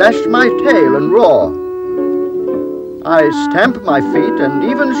because I lash my tail and roar. I stamp my feet and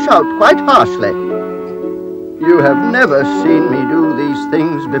even shout quite harshly. You have never seen me do these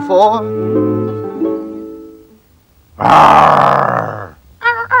things before. Arr!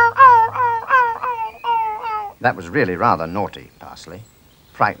 That was really rather naughty, Parsley.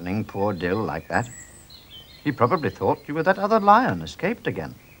 Frightening poor Dill like that. He probably thought you were that other lion escaped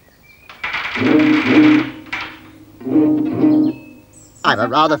again. I'm a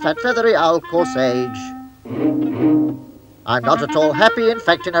rather fat, feathery owl called Sage. I'm not at all happy, in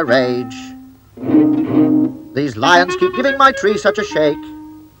fact in a rage. These lions keep giving my tree such a shake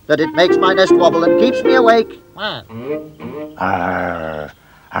that it makes my nest wobble and keeps me awake. Arr!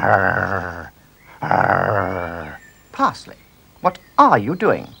 Arr! Arr! Parsley, what are you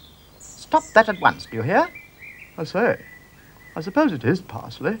doing? Stop that at once, do you hear? I say, I suppose it is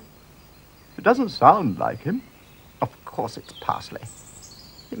Parsley. It doesn't sound like him. Of course it's Parsley.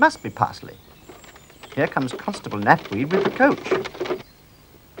 It must be Parsley. Here comes Constable Knapweed with the coach.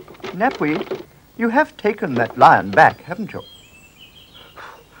 Knapweed, you have taken that lion back, haven't you?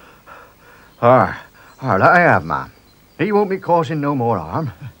 That I have, ma'am. He won't be causing no more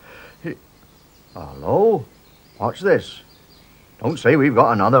harm. Hello? What's this? Don't say we've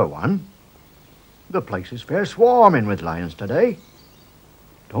got another one. The place is fair swarming with lions today.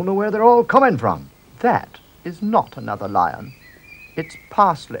 Don't know where they're all coming from. That is not another lion. It's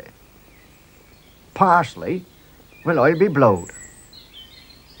Parsley. Parsley? Well, I'll be blowed.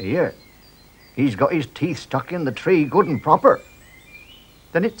 Here, he's got his teeth stuck in the tree good and proper.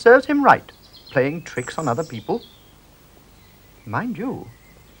 Then it serves him right, playing tricks on other people. Mind you,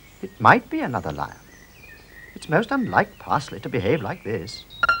 it might be another lion. It's most unlike Parsley to behave like this.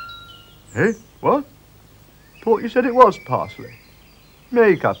 Eh? What? Thought you said it was Parsley.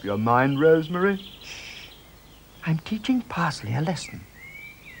 Make up your mind, Rosemary. Shh. I'm teaching Parsley a lesson.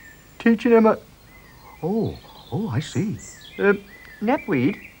 Teaching him a... Oh, I see.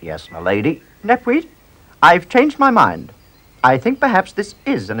 Knapweed? Yes, my lady. Knapweed, I've changed my mind. I think perhaps this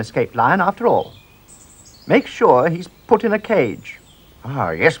is an escaped lion after all. Make sure he's put in a cage.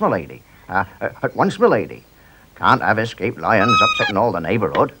 Yes, my lady. At once, my lady. Can't have escaped lions upsetting all the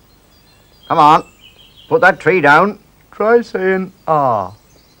neighborhood. Come on, put that tree down. Try saying ah.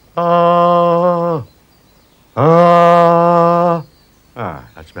 Ah. Ah.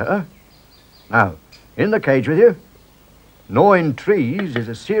 That's better. Now, in the cage with you. Gnawing trees is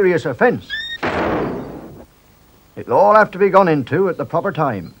a serious offence. It'll all have to be gone into at the proper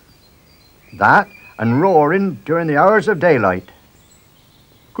time. That and roaring during the hours of daylight.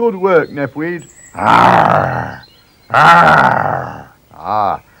 Good work, Knapweed. Arr! Arr!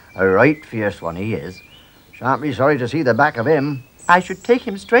 A right fierce one he is. Shan't be sorry to see the back of him. I should take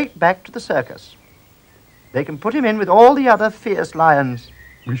him straight back to the circus. They can put him in with all the other fierce lions.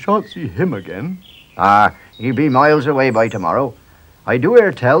 We shan't see him again. He'll be miles away by tomorrow. I do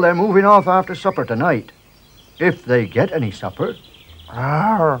hear tell they're moving off after supper tonight. If they get any supper.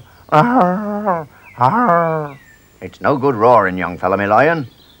 Arr! Arr! Arr! It's no good roaring, young fella, me lion.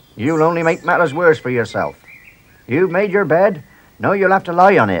 You'll only make matters worse for yourself. You've made your bed, now you'll have to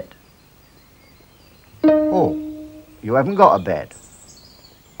lie on it. Oh, you haven't got a bed.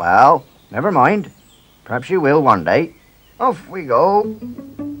 Well, never mind. Perhaps you will one day. Off we go.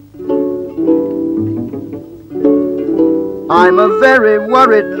 I'm a very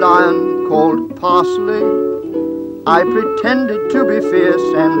worried lion called Parsley. I pretended to be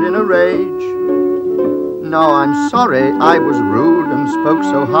fierce and in a rage. Now I'm sorry I was rude and spoke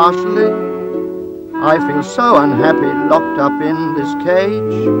so harshly. I feel so unhappy locked up in this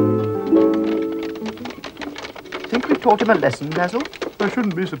cage. Think we taught him a lesson, Basil? I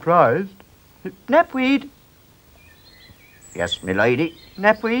shouldn't be surprised. Knapweed. Yes, me lady.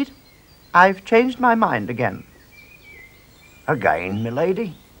 Knapweed, I've changed my mind again. Again, me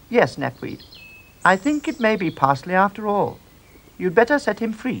lady? Yes, Knapweed. I think it may be Parsley after all. You'd better set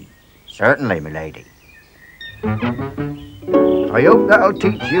him free. Certainly, me lady. I hope that'll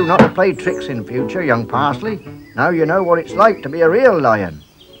teach you not to play tricks in future, young Parsley. Now you know what it's like to be a real lion,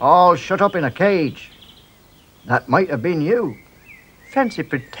 all shut up in a cage. That might have been you. Fancy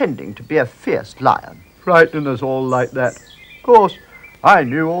pretending to be a fierce lion. Frightening us all like that. Of course, I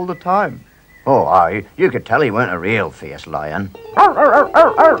knew all the time. Oh, you could tell he weren't a real fierce lion.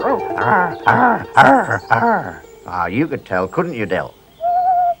 You could tell, couldn't you, Dill?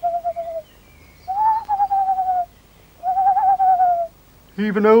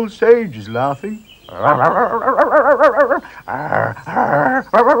 Even old Sage is laughing.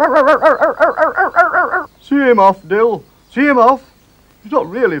 See him off, Dill. See him off. He's not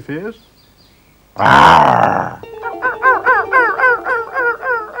really fierce. I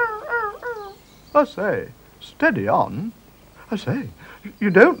say, steady on. I say, you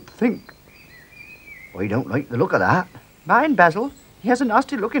don't think... I don't like the look of that. Mind, Basil? He has a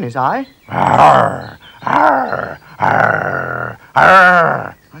nasty look in his eye. I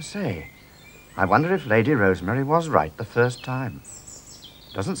say, I wonder if Lady Rosemary was right the first time.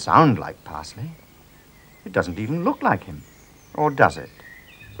 Doesn't sound like Parsley. It doesn't even look like him. Or does it?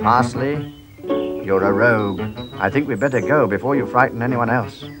 Parsley, you're a rogue. I think we'd better go before you frighten anyone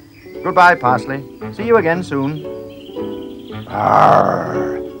else. Goodbye, Parsley. See you again soon.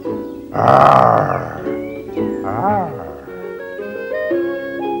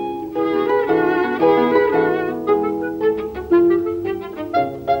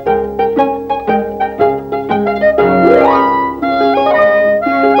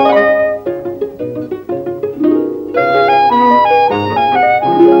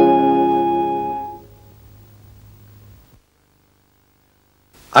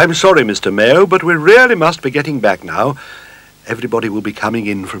 I'm sorry, Mr. Mayo, but we really must be getting back now. Everybody will be coming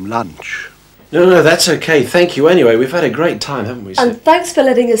in from lunch. No, that's okay. Thank you anyway. We've had a great time, haven't we, sir? And thanks for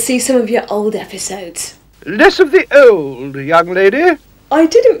letting us see some of your old episodes. Less of the old, young lady. I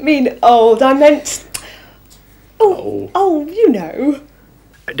didn't mean old, I meant... Oh, you know.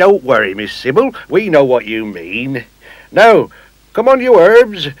 Don't worry, Miss Sybil. We know what you mean. Now, come on, you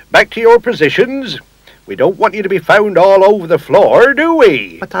herbs. Back to your positions. We don't want you to be found all over the floor, do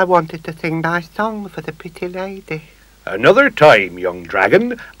we? But I wanted to sing my song for the pretty lady. Another time, young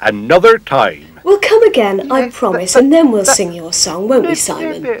dragon. Another time. We'll come again, I promise, and then we'll sing your song, won't we,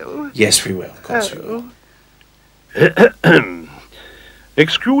 Simon? Yes, we will. Of course we will.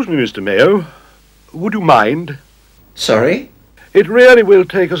 Excuse me, Mr. Mayo. Would you mind? Sorry? It really will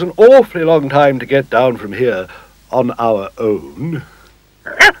take us an awfully long time to get down from here on our own.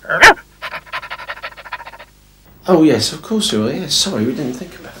 Oh, yes, of course we will. Yes, sorry, we didn't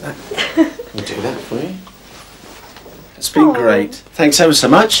think about that. We'll do that for you. It's been great. Thanks ever so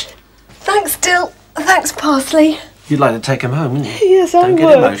much. Thanks, Dill. Thanks, Parsley. You'd like to take him home, wouldn't you? Yes, I would. Don't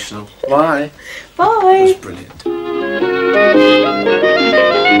get emotional. Bye. Bye. That was brilliant.